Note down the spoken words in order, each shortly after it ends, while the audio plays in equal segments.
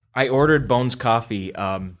I ordered Bones Coffee.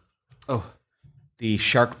 The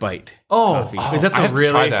Shark Bite. Coffee. Is that the I have to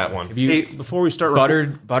try that one. Hey, before we start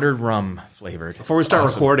buttered rum flavored. Before we start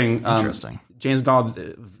recording, Interesting. James McDonald,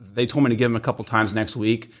 they told me to give him a couple times next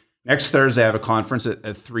week. Next Thursday, I have a conference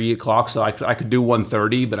at 3 o'clock, so I could do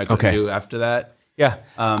 1:30, but I couldn't do after that. Yeah,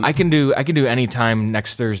 I can do any time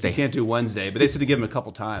next Thursday. I can't do Wednesday, but they said to give him a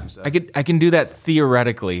couple times. So. I can do that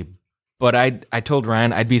theoretically, but I told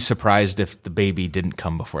Ryan I'd be surprised if the baby didn't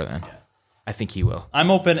come before then. Yeah. I think he will. I'm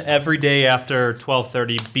open every day after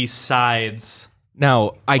 12:30 besides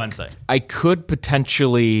Wednesday. I could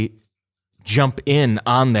potentially jump in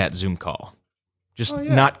on that Zoom call. Just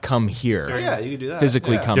not come here. Yeah, you could do that.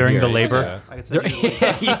 Physically come during here. the labor.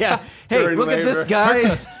 Yeah. Hey, look at this,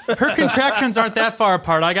 guys. Her contractions aren't that far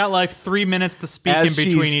apart. I got like 3 minutes to speak in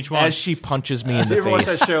between each one. As she punches me in the Did you ever watch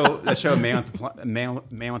face. that show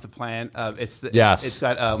Man with a Plan? It's Yes.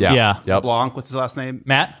 got Yep. LeBlanc. What's his last name?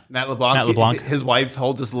 Matt LeBlanc. Matt LeBlanc. His wife's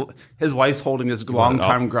holding this long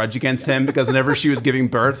time grudge against him because whenever she was giving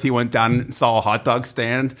birth, he went down and saw a hot dog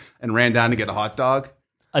stand and ran down to get a hot dog.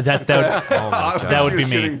 that would be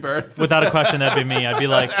me. Without a question, that'd be me. I'd be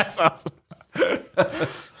like, That's awesome.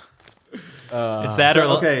 it's that or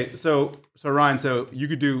okay. So Ryan, so you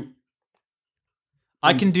could do.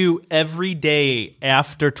 I can do every day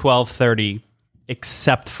after 12:30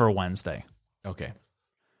 except for Wednesday. Okay.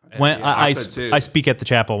 When Yeah, I could too. speak at the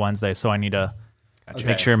chapel Wednesday, so I need to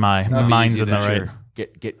make sure my mind's in the right.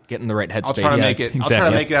 Get in the right headspace. I'll try to make it. exactly. I'll try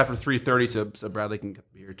to make it after 3:30, so Bradley can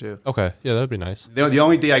be here too. Okay, yeah, that'd be nice. The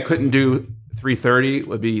only day I couldn't do 3:30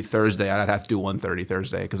 would be Thursday. I'd have to do 1:30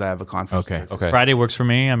 Thursday because I have a conference. Okay. Thursday. Okay. Friday works for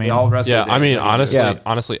me. I mean, All the rest Yeah, of the I days mean, I can do.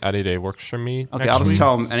 honestly, any day works for me. Okay, next I'll just week.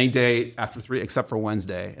 tell them any day after 3 except for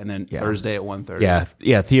Wednesday, and then Thursday at 1:30.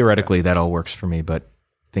 Yeah. Theoretically, that all works for me, but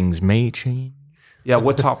things may change. Yeah.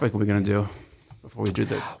 What topic are we gonna do before we do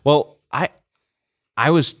that? Well, I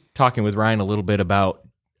was talking with Ryan a little bit about.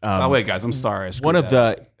 By the way, guys, I'm sorry. I screwed One of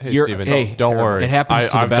that. the Hey, Steven, don't worry. It happens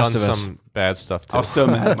to the I've best done of us. some bad stuff too. I was so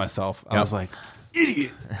mad at myself. I was like,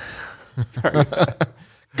 idiot.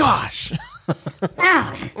 Gosh.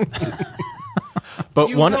 But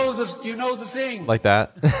You know the thing. like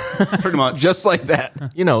that. Pretty much. just like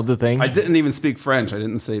that, you know the thing. I didn't even speak French. I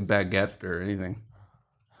didn't say baguette or anything.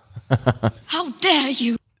 How dare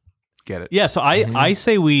you? Get it? yeah. So I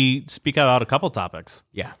say we speak out a couple topics.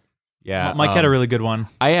 Yeah. Mike had a really good one.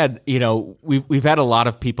 I had, we've had a lot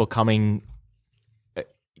of people coming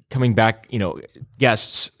back,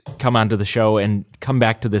 guests come onto the show and come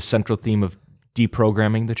back to this central theme of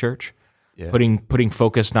deprogramming the church, putting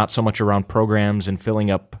focus not so much around programs and filling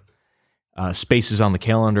up spaces on the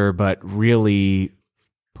calendar, but really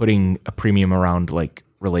putting a premium around like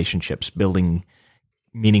relationships, building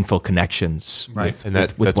meaningful connections with And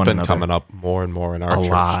with that's one been another. coming up more and more in our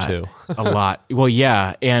church too. A lot. Well,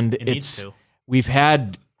 yeah, and needs to. we've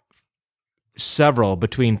had several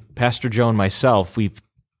between Pastor Joe and myself. We've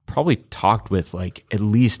probably talked with like at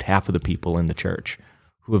least half of the people in the church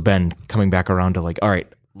who have been coming back around to like, all right,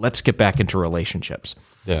 let's get back into relationships.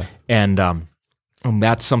 Yeah. And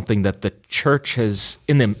that's something that the church has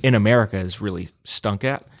in America has really stunk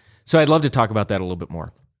at. So I'd love to talk about that a little bit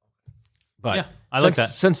more. But Yeah, I like that.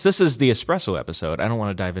 Since this is the Espresso episode, I don't want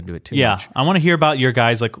to dive into it too much. I want to hear about your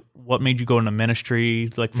guys, like what made you go into ministry,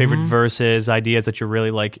 like favorite verses, ideas that you're really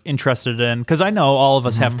like interested in. Because I know all of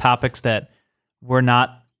us have topics that we're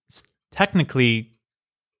not technically,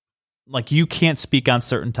 like you can't speak on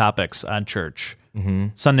certain topics on church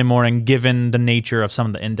Sunday morning, given the nature of some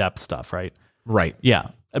of the in-depth stuff, right? Right. Yeah.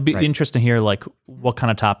 It'd be interesting to hear like what kind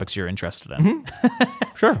of topics you're interested in.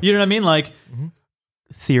 Sure. You know what I mean? Like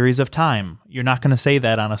theories of time. You're not going to say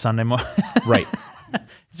that on a Sunday morning. Right.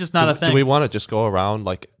 It's just not a thing. Do we want to just go around,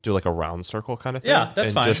 like do like a round circle kind of thing? Yeah,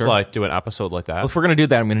 that's and fine. Just Sure. like do an episode like that. Well, if we're going to do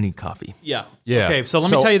that, I'm going to need coffee. Yeah. Yeah. Okay, so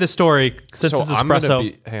let me tell you the story since it's I'm espresso. gonna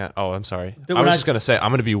be, hang on. Oh, I'm sorry. Dude, I when was I- just gonna say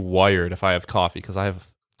I'm gonna be wired if I have coffee because I have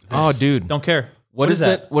Oh, dude. Don't care. What is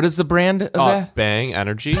that? What is the brand of that? Bang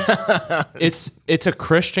Energy. it's a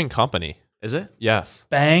Christian company. Is it? Yes.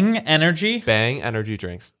 Bang Energy. Bang Energy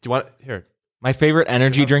drinks. Do you want here? My favorite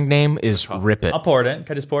energy drink name is Rip It. I'll pour it in.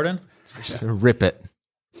 Can I just pour it in? Rip It.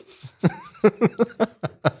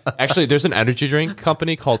 Actually, there's an energy drink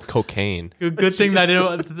company called Cocaine. Good thing that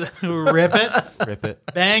I didn't rip it. Rip it.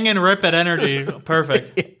 Bang and rip it energy.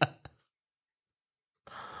 Perfect.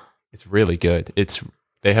 It's really good.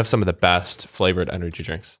 They have some of the best flavored energy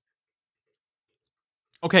drinks.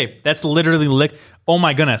 Okay, that's literally oh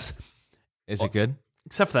my goodness. Is it good?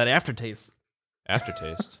 Except for that aftertaste.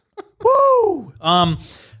 Aftertaste. Woo!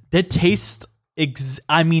 That tastes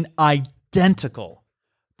identical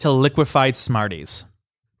to liquefied Smarties.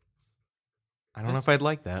 I don't know if I'd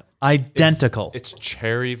like that. Identical. It's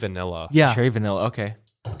cherry vanilla. Yeah. Cherry vanilla. Okay.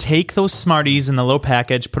 Take those Smarties in the little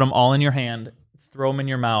package, put them all in your hand, throw them in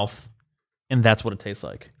your mouth, and that's what it tastes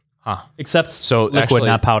like. Huh. Except So liquid, actually,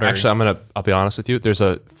 not powder. Actually, I'll be honest with you. There's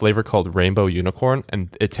a flavor called Rainbow Unicorn,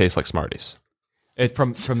 and it tastes like Smarties.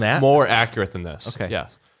 From that? More accurate than this. Okay. Yeah.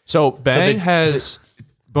 So Bang has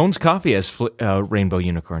Bones Coffee has Rainbow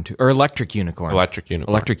Unicorn too, or Electric Unicorn. Electric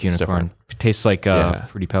Unicorn. Electric It's Unicorn. different. It tastes like Yeah.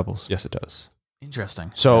 Fruity Pebbles. Yes, it does.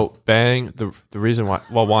 Interesting. So Bang, the reason why,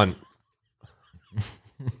 well, one.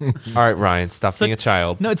 All right, Ryan, stop being a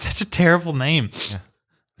child. No, it's such a terrible name.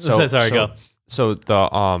 So Sorry, go. So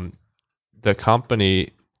the company,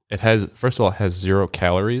 it has, first of all, it has 0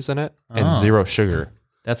 calories in it and 0 sugar.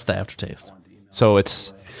 That's the aftertaste. So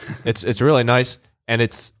it's really nice, and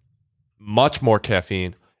it's much more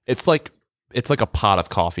caffeine. It's like a pot of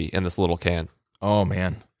coffee in this little can. Oh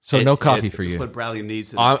man. So no coffee for Just you. what Bradley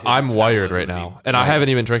needs. I'm wired right now, and I haven't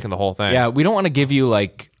even drinking the whole thing. Yeah, we don't want to give you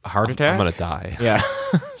like a heart attack. I'm gonna die. Yeah.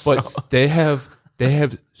 But they have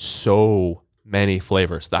so many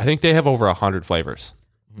flavors. I think they have over 100 flavors.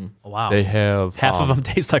 Wow. They have Half of them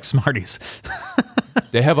taste like Smarties.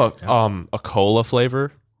 They have a cola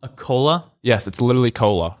flavor. A cola? Yes, it's literally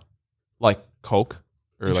cola, like Coke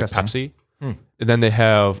or like Interesting. Pepsi. And then they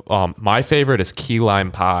have my favorite is key lime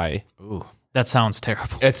pie. Ooh. That sounds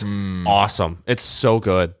terrible. It's awesome. It's so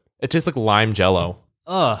good. It tastes like lime jello.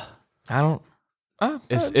 Ugh. I don't.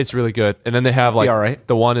 It's really good. And then they have like all right.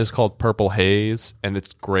 the one is called Purple Haze, and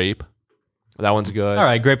it's grape. That one's good. All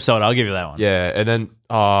right, grape soda. I'll give you that one. Yeah, and then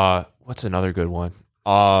what's another good one?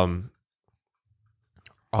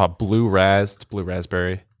 Blue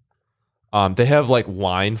raspberry. They have like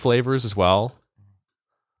wine flavors as well.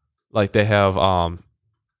 Like they have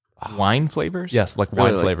Wine flavors? yes, like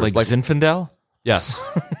wine Really, flavors. Like Zinfandel? yes.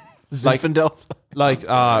 Zinfandel? Like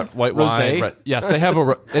white Rosé? wine. Yes, they have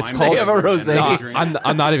a it's Wine called They have a rosé. No,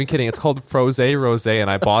 I'm not even kidding. It's called Rosé, and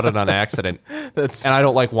I bought it on accident. That's And I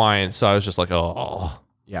don't like wine, so I was just like, oh,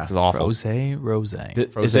 yeah. this is awful. Rose. Is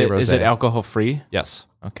it rosé. alcohol free? Yes,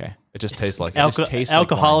 Okay. it just tastes like just tastes like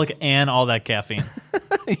Alcoholic and all that caffeine.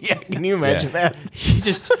 Yeah, can you imagine that? He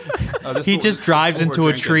just drives this is what into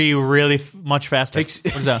we're a tree really much faster. What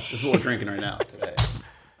is that? This is what we're drinking right now today.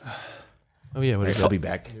 Oh yeah, what is I'll it? be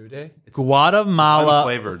back. New Day? Guatemala.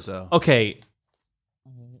 Unflavored, so. Okay.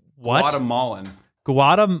 What? Guatemalan.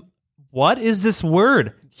 What is this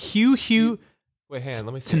word? Huehuetenango. Wait, hang on,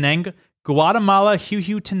 let me see. Guatemala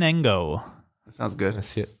Huehuetenango. That sounds good. I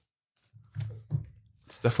see it.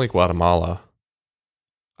 It's definitely Guatemala.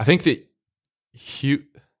 I think the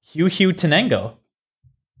Huehuetenango.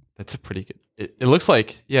 that's a pretty good. It looks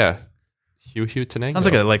like Huehuetenango. Sounds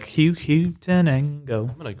like Huehuetenango.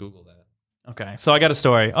 I'm gonna Google that. Okay, so I got a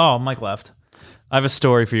story. Oh, Mike left. I have a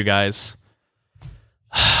story for you guys.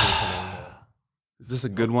 Is this a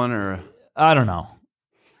good one or? I don't know.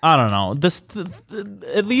 This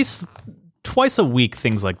at least twice a week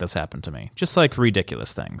things like this happen to me. Just like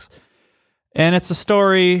ridiculous things. And it's a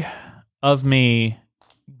story of me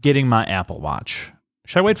getting my Apple Watch.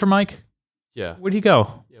 Should I wait for Mike? Yeah. Where'd he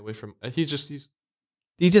go? Yeah. Wait from. Did he just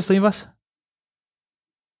leave us?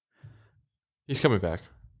 He's coming back.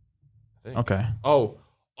 I think. Okay. Oh.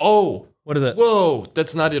 What is it? Whoa.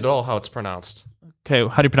 That's not at all how it's pronounced. Okay,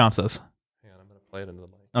 how do you pronounce this? Hang on, I'm gonna play it into the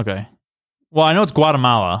mic. Okay. Well, I know it's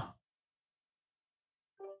Guatemala.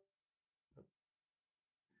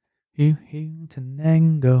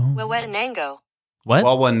 Huehuetenango. Huehuetenango. What?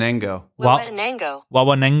 Huehuetenango. Huehuetenango.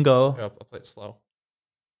 Wawanengo. Here, I'll play it slow.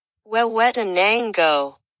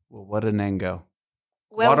 Huehuetenango. Huehuetenango.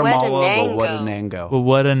 Guatemala. Huehuetenango. Huehuetenango.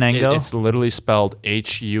 Wawanengo. It's literally spelled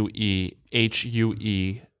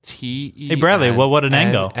Huehuetenango. Hey Bradley,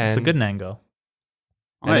 Wawanengo. It's a good nango.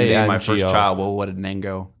 I'm gonna name my first Nango. child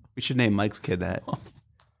Huehuetenango. We should name Mike's kid that.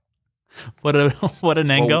 What a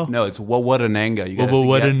nango? No, it's Huehuetenango. You gotta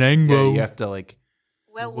Huehuetenango. Yeah, you have to like.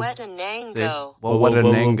 Huehuetenango.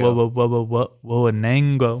 Huehuetenango.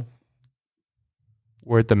 Wawanengo.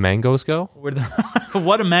 Where'd the mangoes go? What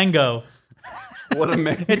a mango. What a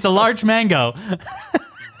mango. It's a large mango.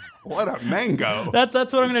 What a mango. That's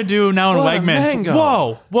what I'm gonna do now in What a Wegmans.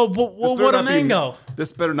 mango. Whoa, This what better a not be- mango!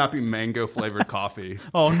 This better not be mango flavored coffee.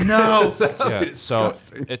 Oh no! Yeah. So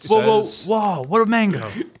Disgusting. it Whoa, says what a mango!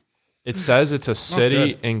 it says it's a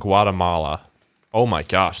city in Guatemala. Oh my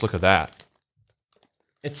gosh! Look at that.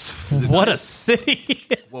 It's what a city!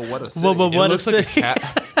 Well, what a city. Whoa, It what a looks like city!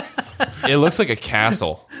 It looks like a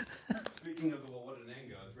castle. Speaking of the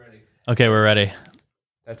Huehuetenango, it's ready. Okay, we're ready.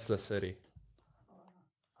 That's the city.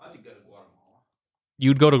 I have to go to Guatemala.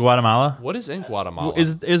 You'd go to Guatemala? What is in Guatemala?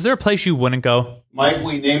 Is there a place you wouldn't go? Mike,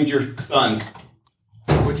 we named your son.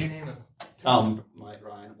 What'd you name him? Mike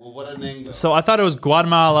Ryan. Huehuetenango. So I thought it was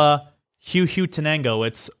Guatemala Huehuetenango.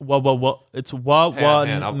 It's it's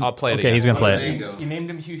Man, I'll play it Okay, again. he's gonna play it. You named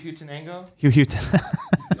him Huehuetenango? Huehuetenango.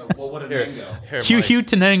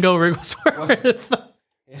 Huehuetenango Wrigglesworth.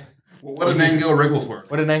 Huehuetenango Wrigglesworth.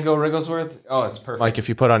 Huehuetenango Wrigglesworth? Oh, it's perfect. Mike, if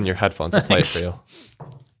you put on your headphones, I'll play it for you.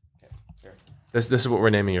 This is what we're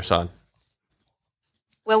naming your son.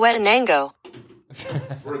 Huehuetenango.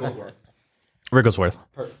 Wrigglesworth. Wrigglesworth.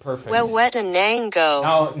 Perfect.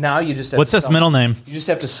 Huehuetenango. Now you just have What's to his sell- middle name? You just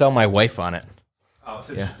have to sell my wife on it. Oh,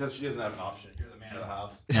 so she doesn't have an option. You're the man of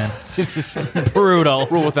the house. Brutal.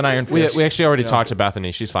 Rule with an iron We fist. actually already talked to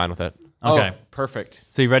Bethany. She's fine with it. Okay. Perfect.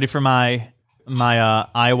 So you ready for my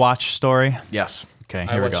iWatch story? Yes. Okay,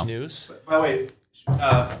 here we go. News. By the way,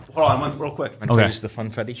 hold on once real quick. Okay. Use the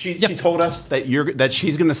funfetti. She told us that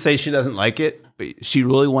she's going to say she doesn't like it, but she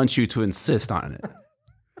really wants you to insist on it.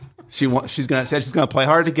 She's going to play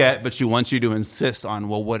hard to get, but she wants you to insist on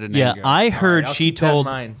Huehuetenango. Yeah, I heard I'll she keep that in told.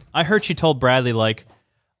 mind. I heard she told Bradley like,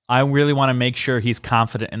 I really want to make sure he's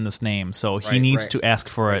confident in this name, so he needs to ask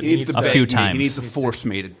for it He needs to a beg few me. times. He needs to force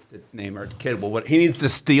me to name her kid. Well, he needs to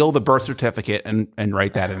steal the birth certificate and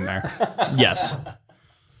write that in there. Yes.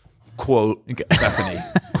 Quote Bethany.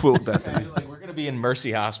 Quote Bethany. Like we're gonna be in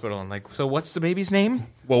Mercy Hospital and like, so what's the baby's name?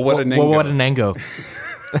 Huehuetenango. Huehuetenango.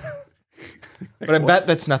 But I bet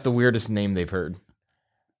that's not the weirdest name they've heard.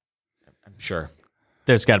 I'm sure.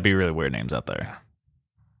 There's got to be really weird names out there.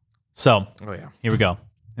 So, Oh yeah. here we go.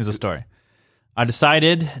 Here's a story. I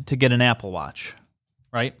decided to get an Apple Watch,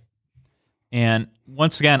 right? And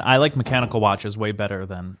once again, I like mechanical watches way better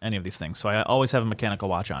than any of these things. So I always have a mechanical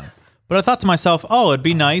watch on. But I thought to myself, oh, it'd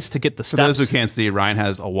be nice to get the For steps. those who can't see, Ryan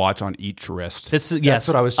has a watch on each wrist. This is, yes,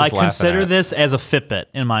 what I was just laughing consider at. this as a Fitbit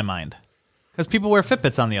in my mind. Because people wear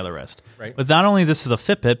Fitbits on the other wrist. Right. But not only this is a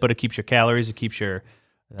Fitbit, but it keeps your calories, it keeps your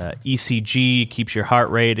ECG, keeps your heart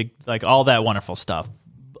rate, like all that wonderful stuff.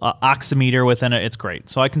 Oximeter within it, it's great.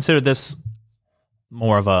 So I consider this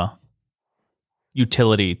more of a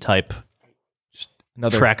utility type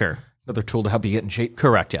tracker. Another tool to help you get in shape.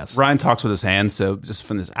 Correct, yes. Ryan talks with his hands, so just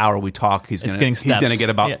from this hour we talk, he's getting going steps. to get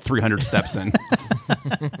about Yeah. 300 steps in.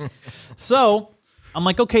 So I'm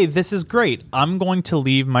like, okay, this is great. I'm going to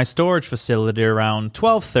leave my storage facility around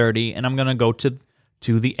 12:30, and I'm going to go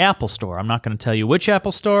to the Apple store. I'm not going to tell you which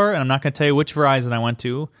Apple store, and I'm not going to tell you which Verizon I went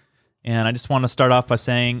to. And I just want to start off by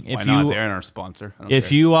saying, Why not? They're in our sponsor. I don't if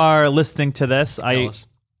care. you are listening to this, us.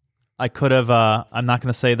 I could have. I'm not going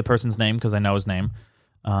to say the person's name because I know his name.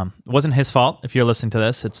 It wasn't his fault. If you're listening to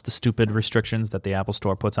this, it's the stupid restrictions that the Apple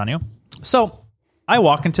Store puts on you. So I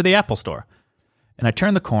walk into the Apple Store, and I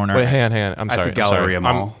turn the corner. Wait, hang on. I'm At sorry. the Galleria I'm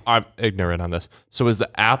sorry. Mall. I'm ignorant on this. So is the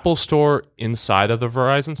Apple store inside of the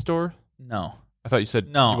Verizon store? No, I thought you said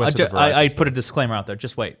no. you went to the Verizon I store. put a disclaimer out there.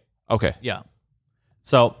 Just wait. Okay. Yeah.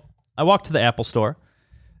 So I walk to the Apple Store,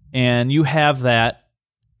 and you have that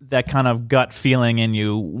kind of gut feeling in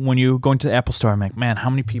you when you go into the Apple Store. I'm like, man, how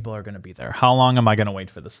many people are going to be there? How long am I going to wait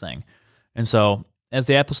for this thing? And so as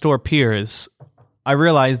the Apple Store appears, I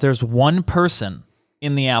realize there's one person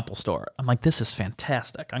in the Apple Store. I'm like, this is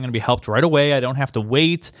fantastic. I'm going to be helped right away. I don't have to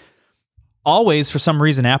wait. Always, for some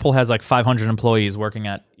reason, Apple has like 500 employees working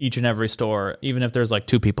at each and every store, even if there's like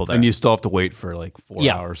 2 people there. And you still have to wait for like 4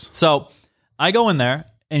 hours. So I go in there,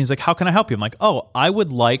 and he's like, how can I help you? I'm like, oh, I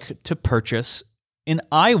would like to purchase an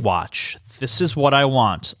iWatch. This is what I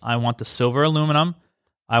want. I want the silver aluminum.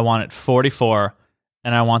 I want it 44,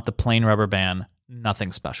 and I want the plain rubber band.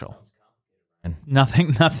 Nothing special.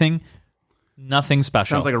 Nothing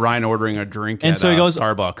special. Sounds like a Ryan ordering a drink And at so he goes,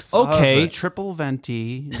 Starbucks. okay. The triple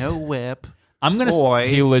venti, no whip. I'm gonna- soy.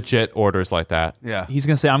 He legit orders like that. Yeah. He's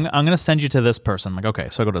going to say, I'm going to send you to this person. I'm like, okay.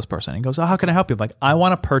 So I go to this person. He goes, oh, how can I help you? I'm like, I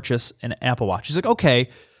want to purchase an Apple Watch. He's like, okay,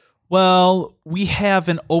 well, we have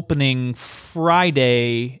an opening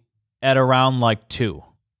Friday at around like 2.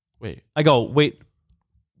 Wait. I go, wait.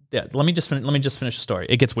 Yeah, let me just finish the story.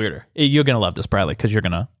 It gets weirder. You're going to love this, Bradley, because you're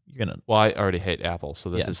going to. Well, I already hate Apple,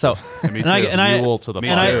 so this Yeah, is so just and I fuel to the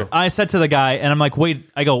and fire. I said to the guy, and I'm like, wait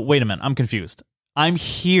a minute, I'm confused. I'm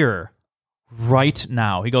here right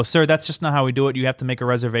now. He goes, sir, that's just not how we do it. You have to make a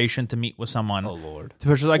reservation to meet with someone. Oh, Lord. To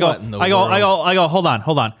purchase. I go, What in the world? I go, hold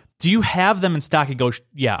on. Do you have them in stock? He goes,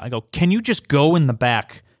 yeah. I go, can you just go in the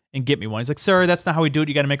back and get me one? He's like, sir, that's not how we do it.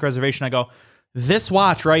 You got to make a reservation. I go, this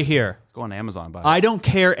watch right here. Go on Amazon. Buy it. I don't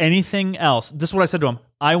care anything else. This is what I said to him.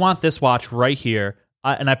 I want this watch right here.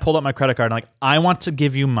 And I pulled up my credit card. And I'm like, I want to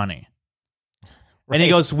give you money. Right. And he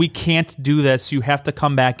goes, we can't do this. You have to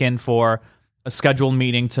come back in for a scheduled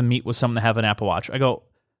meeting to meet with someone to have an Apple Watch. I go,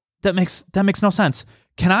 that makes no sense.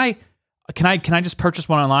 Can can I just purchase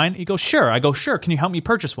one online? He goes, sure. I go, sure. Can you help me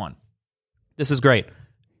purchase one? This is great.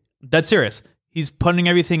 That's serious. He's putting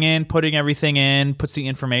everything in, puts the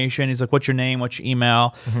information. He's like, what's your name? What's your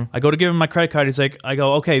email? I go to give him my credit card. He's like, I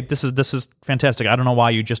go, okay, this is fantastic. I don't know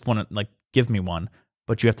why you just want to like give me one,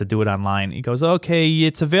 but you have to do it online. He goes, okay,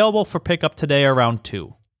 it's available for pickup today around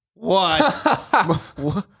 2. What?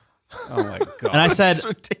 Oh my god! And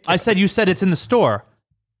I said, you said it's in the store,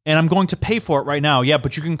 and I'm going to pay for it right now. Yeah,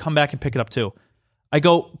 but you can come back and pick it up too. I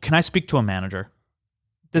go, can I speak to a manager?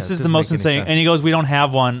 This is the most insane. And he goes, we don't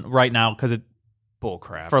have one right now because it bull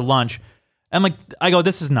crap for lunch. I'm like, I go,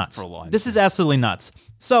 this is nuts. For lunch. This is absolutely nuts.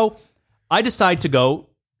 So I decide to go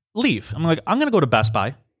leave. I'm like, I'm going to go to Best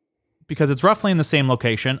Buy because it's roughly in the same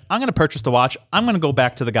location. I'm going to purchase the watch. I'm going to go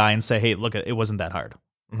back to the guy and say, hey, look, it wasn't that hard.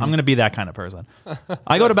 I'm going to be that kind of person.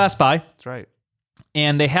 I go to Best Buy. That's right.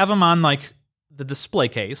 And they have them on like the display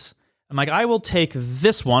case. I'm like, I will take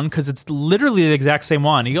this one because it's literally the exact same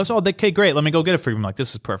one. He goes, oh, okay, great. Let me go get it for you. I'm like,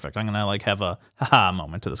 this is perfect. I'm going to like have a haha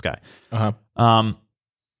moment to this guy.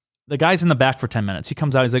 The guy's in the back for 10 minutes. He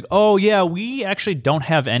comes out. He's like, oh, yeah, we actually don't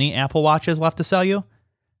have any Apple Watches left to sell you.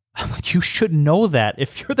 I'm like, you should know that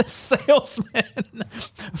if you're the salesman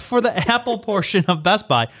for the Apple portion of Best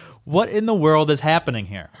Buy. What in the world is happening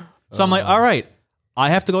here? So I'm like, all right, I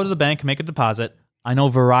have to go to the bank and make a deposit. I know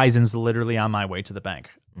Verizon's literally on my way to the bank.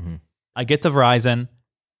 I get to Verizon.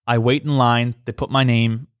 I wait in line. They put my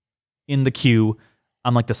name in the queue.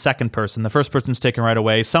 I'm like the second person. The first person's taken right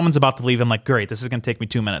away. Someone's about to leave. I'm like, great, this is going to take me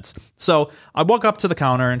 2 minutes. So I walk up to the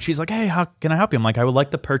counter, and she's like, hey, how can I help you? I'm like, I would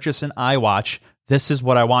like to purchase an iWatch. This is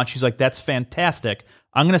what I want. She's like, that's fantastic.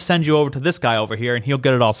 I'm going to send you over to this guy over here, and he'll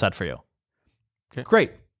get it all set for you. Okay.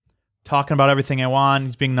 Great. Talking about everything I want.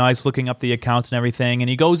 He's being nice, looking up the account and everything, and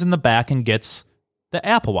he goes in the back and gets the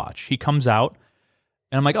Apple Watch. He comes out,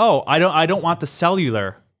 and I'm like, oh, I don't want the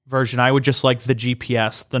cellular version. I would just like the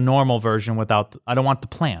GPS, the normal version without. I don't want the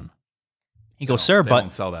plan. He goes, sir, but don't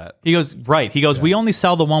sell that. He goes, right. He goes, we only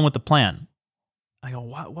sell the one with the plan. I go,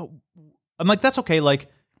 what? I'm like, that's okay. Like,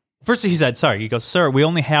 first he said, sorry. He goes, sir, we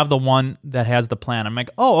only have the one that has the plan. I'm like,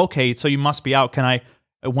 oh, okay. So you must be out.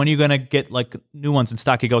 When are you gonna get like new ones in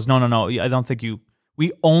stock? He goes, no. I don't think you.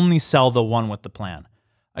 We only sell the one with the plan.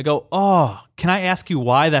 I go, oh, can I ask you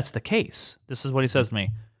why that's the case? This is what he says to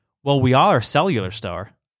me. Well, we are a cellular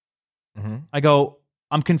store. I go,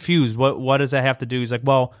 I'm confused. What does that have to do? He's like,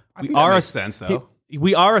 well, we are makes sense though.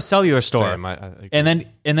 We are a cellular store. Same,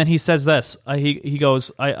 and then he says this. He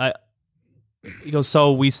goes, he goes,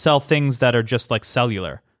 so we sell things that are just like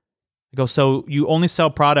cellular. I go, so you only sell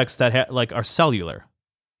products that like are cellular?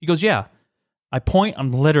 He goes, yeah. I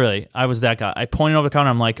was that guy. I pointed over the counter.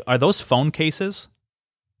 I'm like, are those phone cases?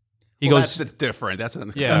 He goes, that's different. That's an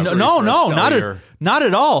accessory. No, not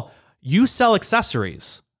at all. You sell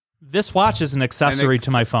accessories. This watch is an accessory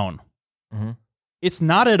to my phone. It's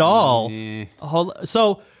not at all.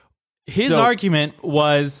 So his argument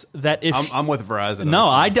was that if I'm with Verizon. No,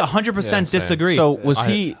 I 100% disagree. So was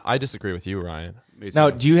he? I disagree with you, Ryan. Now,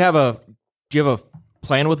 do you have a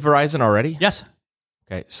plan with Verizon already? Yes.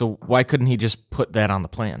 Okay, so why couldn't he just put that on the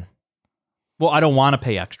plan? Well, I don't want to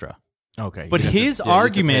pay extra. Okay, but his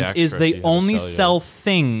argument is they only sell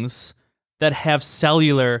things that have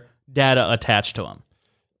cellular data attached to them.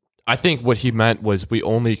 I think what he meant was we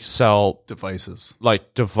only sell devices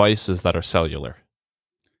that are cellular.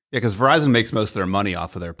 Yeah, because Verizon makes most of their money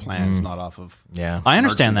off of their plans, not off of. Yeah, I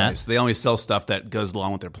understand that. They only sell stuff that goes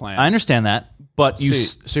along with their plans. I understand that, but you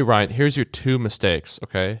see, Ryan. Here's your 2 mistakes.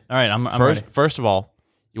 Okay. All right, I'm ready. First of all,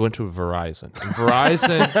 you went to Verizon. And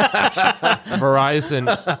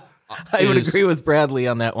Verizon. I would agree with Bradley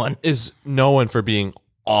on that one. Is known for being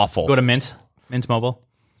awful. Go to Mint Mobile.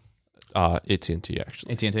 AT&T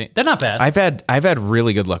actually. AT&T. They're not bad. I've had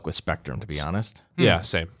really good luck with Spectrum, to be honest. Yeah,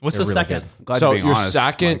 same. What's the second? Glad you're being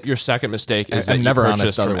honest, your second mistake is that I'm never you honest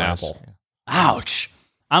purchased from otherwise. Apple. Ouch.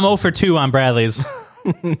 I'm 0 for 2 on Bradley's.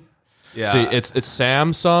 Yeah. See, it's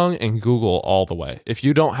Samsung and Google all the way. If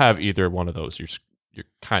you don't have either one of those, you're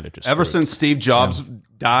kind of just Ever screwed. since Steve Jobs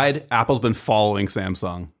died, Apple's been following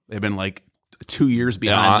Samsung. They've been like 2 years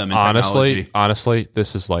behind them in technology. Honestly,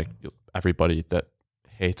 this is like everybody that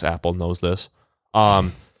hates Apple knows this.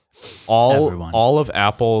 All of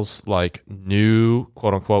Apple's like new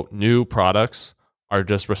quote unquote new products are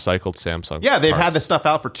just recycled Samsung. Yeah, they've had parts. this stuff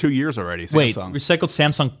out for 2 years already. Samsung. Wait, recycled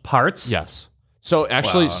Samsung parts? Yes. So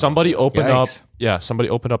actually, somebody opened up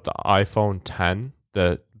the iPhone 10,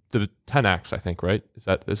 the 10X, I think, right? Is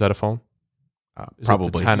that a phone? Is probably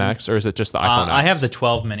it the 10X or is it just the iPhone X? I have the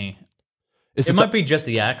 12 mini. It might be just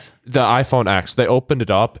the X. The iPhone X. They opened it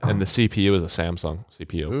up and the CPU is a Samsung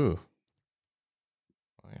CPU. Ooh.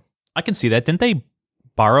 I can see that. Didn't they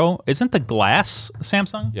borrow? Isn't the glass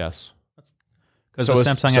Samsung? Yes. Because So the is-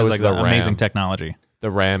 Samsung so has is like the amazing RAM. technology.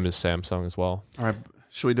 The RAM is Samsung as well. All right.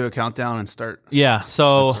 Should we do a countdown and start Yeah.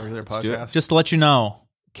 So our regular podcast? just to let you know,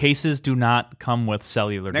 cases do not come with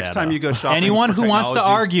cellular Next data. time you go shopping anyone for who wants to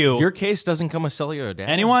technology- argue, Your case doesn't come with cellular data.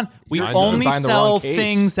 anyone, we I know. only Buying the sell wrong case.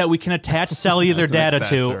 things that we can attach cellular That's an data to.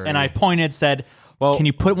 accessory. And I pointed, said, Well- can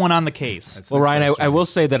you put one on the case? That's Well, an Ryan, I accessory. will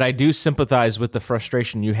say that I do sympathize with the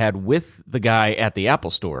frustration you had with the guy at the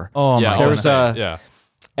Apple store. Oh yeah, my there goodness. was yeah.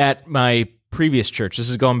 At my previous church, this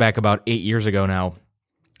is going back about 8 years ago now,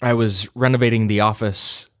 I was renovating the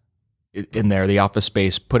office in there, the office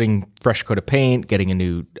space, putting fresh coat of paint, getting a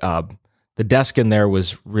new, the desk in there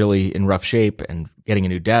was really in rough shape, and getting a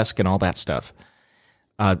new desk and all that stuff.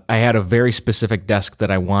 I had a very specific desk that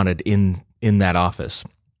I wanted in that office.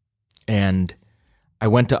 And I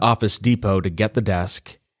went to Office Depot to get the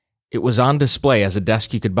desk. It was on display as a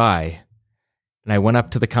desk you could buy. And I went up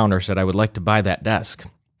to the counter, said, I would like to buy that desk.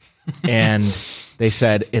 And they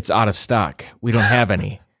said, it's out of stock. We don't have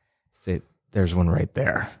any. I say, there's one right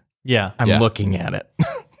there. Yeah. I'm Yeah. looking at it.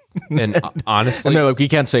 And honestly, And they're like, you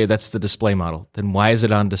can't say that's the display model. Then why is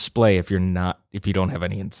it on display if you don't have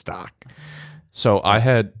any in stock? so I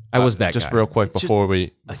was that just guy. real quick before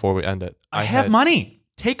we end it. I have had- money.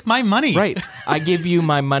 Take my money. Right. I give you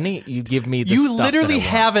my money. You give me the You stuff that literally I want.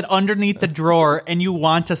 have it underneath the drawer and you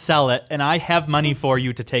want to sell it, and I have money for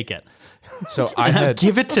you to take it. So I had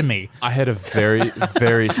Give it to me. I had a very,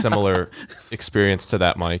 very similar experience to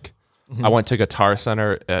that, Mike. I went to Guitar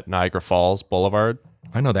Center at Niagara Falls Boulevard.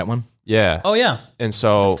 I know that one. Yeah. Oh, yeah. And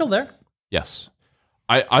so, It's still there? yes.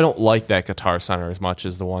 I don't like that Guitar Center as much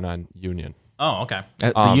as the one on Union. Oh, okay.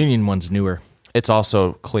 The Union one's newer. It's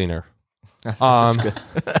also cleaner.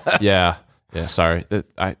 Yeah. Yeah, sorry.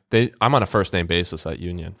 I'm on a first name basis at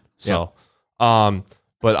Union. So,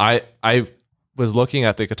 but I was looking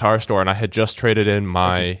at the guitar store and I had just traded in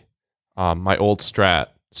my my old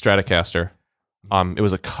Stratocaster. It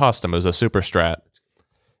was a custom. It was a Super Strat.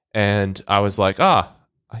 And I was like, I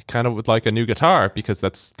kind of would like a new guitar because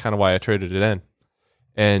that's kind of why I traded it in.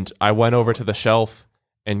 And I went over to the shelf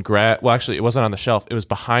and well, actually, it wasn't on the shelf. It was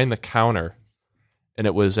behind the counter. And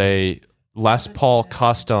it was a Les Paul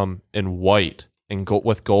custom in white and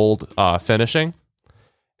with gold finishing.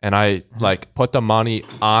 And I like put the money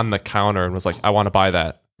on the counter and was like, I want to buy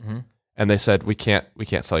that. And they said, we can't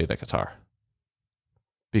sell you that guitar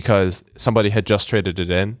because somebody had just traded it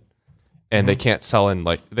in, and they can't sell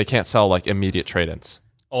immediate trade-ins.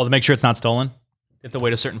 Oh, to make sure it's not stolen? You have to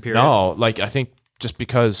wait a certain period? No, like I think just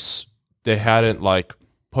because they hadn't like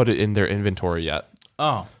put it in their inventory yet.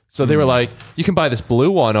 Oh, So they were like, you can buy this blue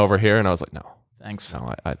one over here. And I was like, no, thanks.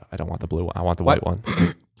 I don't want the blue one. I want the white one.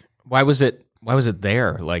 Why was it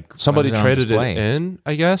there? Like Somebody why was on traded it display? in,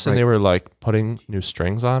 I guess, and Right. they were like putting new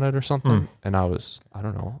strings on it or something. And I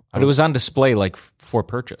don't know. But it was on display like for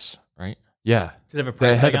purchase, right? Yeah. Did it have a They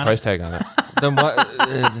price had tag the on price it? tag on it. Then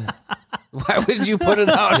why would you put it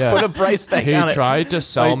out and Yeah. put a price tag He on it? tried to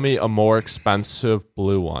sell me a more expensive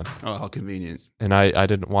blue one, Oh, how convenient. and I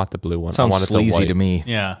didn't want the blue one. I Sounds wanted the sleazy white. to me.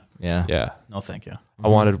 Yeah. Yeah. Yeah. No, thank you. I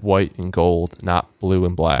wanted white and gold, not blue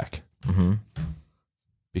and black.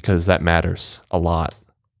 Because that matters a lot.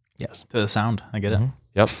 Yes. To the sound. I get it.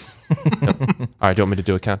 Yep. Yep. All right, do you want me to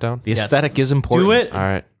do a countdown? The aesthetic is important. Do it. All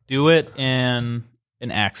right. Do it in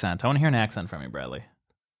an accent. I want to hear an accent from you, Bradley.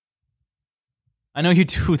 I know you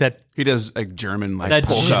do that. He does like German, like That.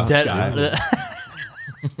 polka that guy.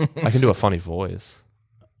 I can do a funny voice.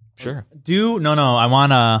 Sure. No.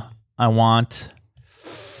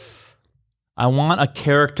 I want a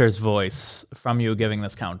character's voice from you giving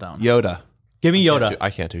this countdown. Yoda. Give me Yoda. I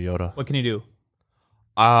can't do Yoda. What can you do?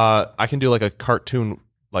 I can do like a cartoon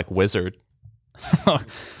like wizard.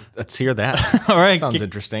 Let's hear that. All right. Sounds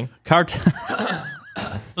interesting.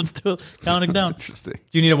 Let's do it. Counting down. Interesting.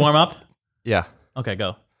 Do you need a warm up? Yeah. Okay,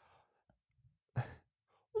 go.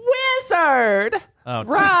 Wizard! Oh,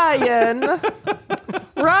 Ryan,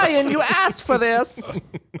 you asked for this.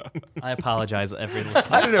 I apologize, every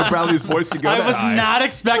listener. I didn't know Bradley's voice could go I that was high. not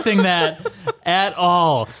expecting that at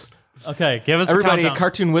all. Okay, give us Everybody, a a countdown.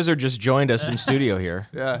 Cartoon Wizard just joined us in studio here.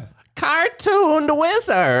 Yeah. Cartoon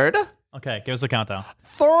Wizard. Okay, give us a countdown.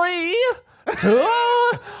 3, 2,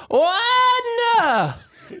 1.